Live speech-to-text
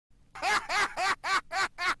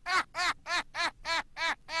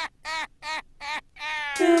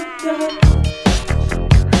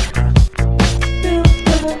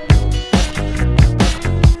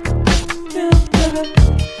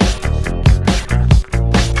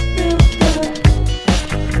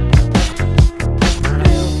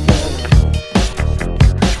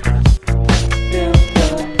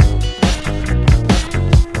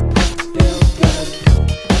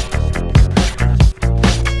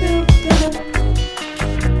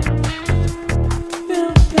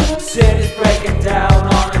City's breaking down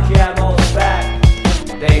on a camel's back.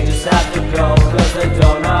 They just have to go cause they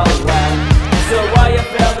don't know when. So while you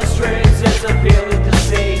fill the streets, it's appealing to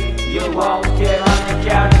see. You won't get on the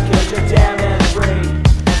county cause you're damn and free.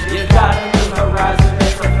 You got a new horizon,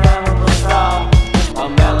 it's a flammable star. A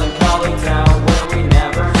melancholy town where we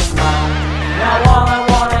never smile. Now all I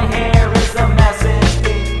wanna hear is the message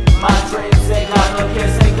beat. My dreams, they got no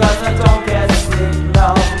kissing cause I don't get sleep, no.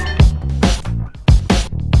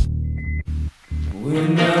 We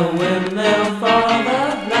know we'll live for the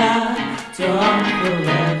land, don't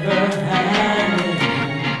forever hand in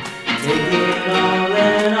hand. Take it all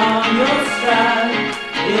in on your stride,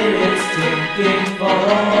 it is taking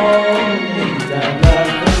falling down.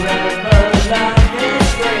 Love forever, life is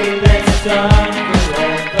free, let's turn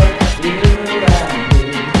forever, you and me.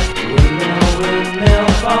 We know we'll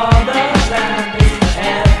live for the land,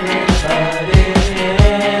 everybody here.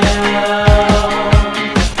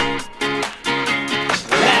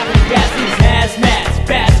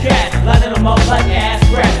 Lining them up like ass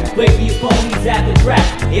crack. Play these ponies at the track.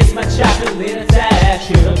 It's my chocolate attack.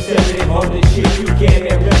 Shit, I'm sitting on the shit. You can't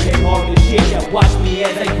hear ripping on the shit. Yeah, watch me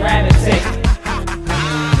as I gravitate.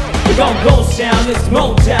 We're gon' ghost town, it's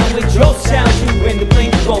Motown with your sound. You in the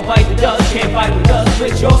blink, you gon' bite the dust. Can't fight with us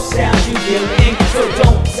with your sound. You killing, so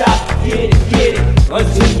don't stop, get it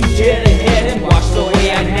until you get ahead and watch the way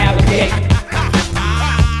I navigate.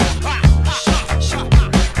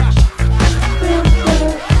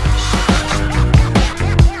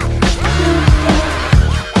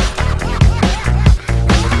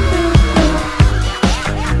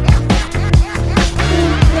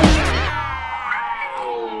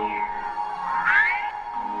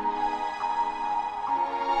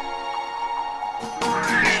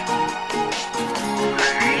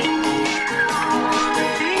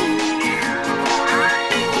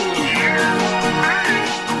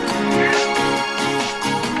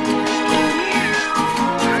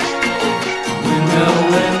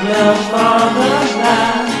 For the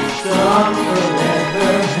land, don't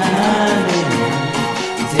forever hand in hand.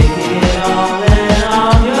 Take it all in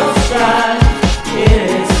on your stride, it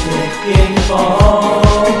is taking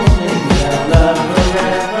falling down. Love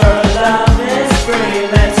forever, love is free,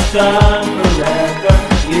 let's turn forever,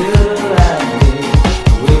 you and me.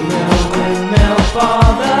 Windmill for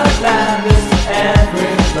the land, is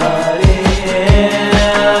everybody here.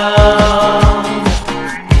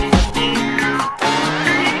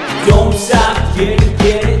 Don't stop, get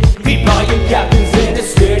it, beat all your captains in the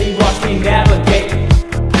city, watch me navigate.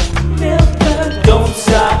 Don't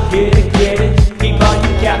stop, get it, beat all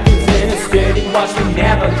your captains in the city, watch me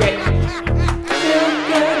navigate.